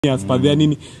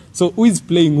So who is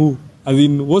playing who? I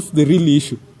mean, what's the real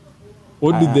issue?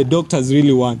 What do the doctors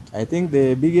really want? I think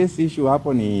the biggest issue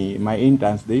happened my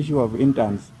interns, the issue of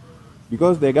interns.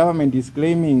 Because the government is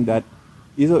claiming that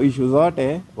hizo issues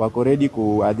zote wako ready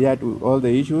to adhere to all the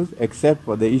issues except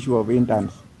for the issue of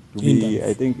interns.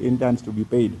 I think interns to be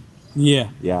paid.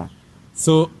 Yeah. Yeah.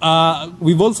 So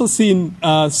we've also seen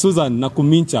Susan na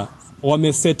Kumincha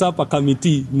wame set up a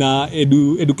committee na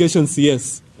education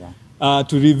CS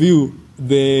to review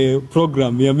the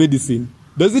program ya medicine.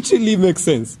 Does it really make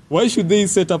sense? Why should they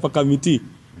set up a committee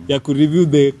ya to review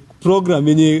the program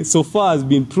yenye so far has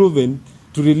been proven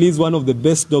to release one of the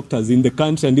best doctors in the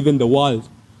country and even the world?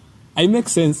 It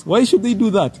makes sense. Why should they do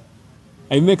that?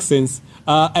 It makes sense.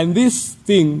 And this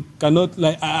thing cannot,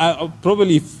 like,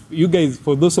 probably if you guys,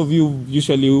 for those of you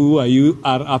usually who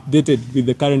are updated with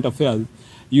the current affairs,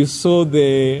 you saw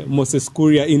the Moses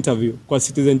Kuria interview kwa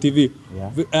Citizen TV.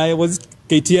 Yeah. Was it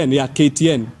KTN? Yeah,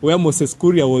 KTN, where Moses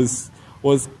Kuria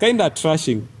was kind of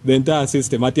trashing the entire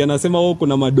system. Ati anasema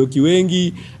kuna madoki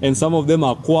wengi and some of them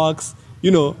are quacks.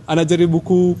 You know, anajaribu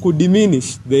ku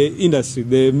diminish the industry,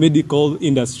 the medical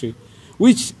industry,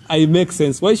 which I make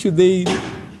sense. Why should they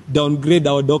downgrade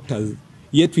our doctors?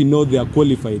 Yet we know they are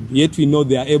qualified. Yet we know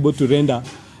they are able to render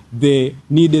the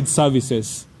needed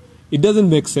services. It doesn't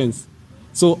make sense.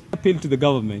 So I appeal to the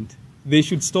government. They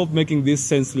should stop making these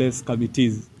senseless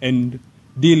committees and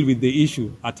deal with the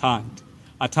issue at hand.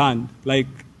 Like,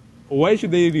 why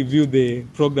should they review the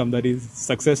program that is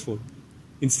successful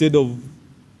instead of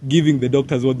giving the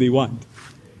doctors what they want?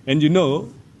 And you know,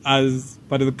 as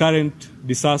part of the current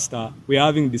disaster, we're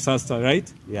having disaster,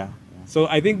 right? Yeah. So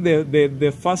I think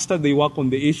the faster they work on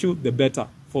the issue, the better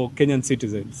for Kenyan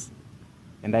citizens.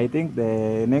 And I think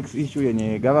the next issue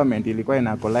yenye government ilikuwa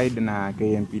ina collide na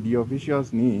KMPD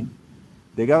officials ni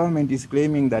the government is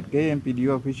claiming that KMPD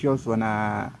officials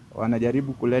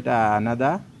wanajaribu kuleta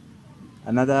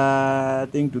another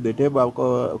thing to the table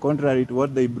contrary to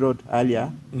what they brought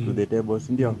earlier to the table.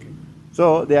 Okay.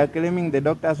 So they are claiming the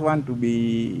doctors want to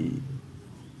be,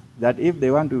 that if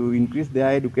they want to increase their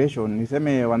education,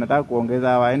 niseme wanataka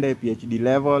kuongeza waende PhD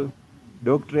level,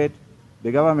 doctorate,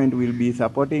 the government will be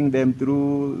supporting them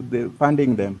through the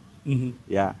funding them.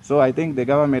 Yeah. So I think the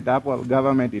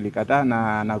government ilikata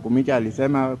na Kumicha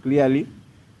alisema clearly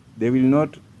they will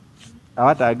not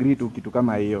hawata agree to kitu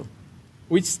kama hiyo.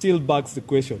 Which still begs the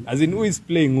question, as in who is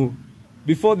playing who?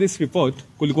 Before this report,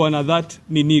 kulikuwa na that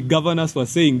nini governors were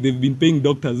saying they've been paying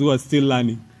doctors who are still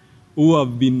learning, who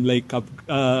have been like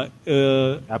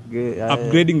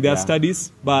upgrading their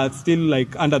studies, but still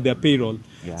like under their payroll.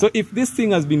 Yeah. So if this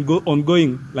thing has been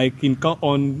ongoing, like in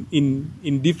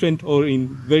different or in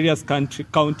various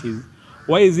counties,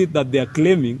 why is it that they are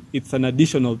claiming it's an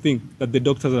additional thing that the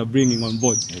doctors are bringing on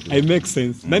board? It makes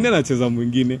sense. Nani anacheza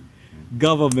mwingine?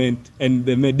 Government and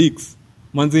the medics.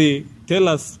 Manze, tell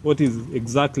us what is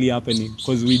exactly happening,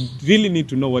 because we really need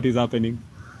to know what is happening.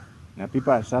 Now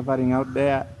people are suffering out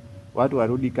there. Watu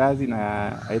warudi kazi,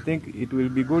 na I think it will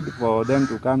be good for them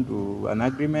to come to an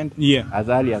agreement as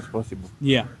early as possible.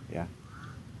 Yeah. Yeah.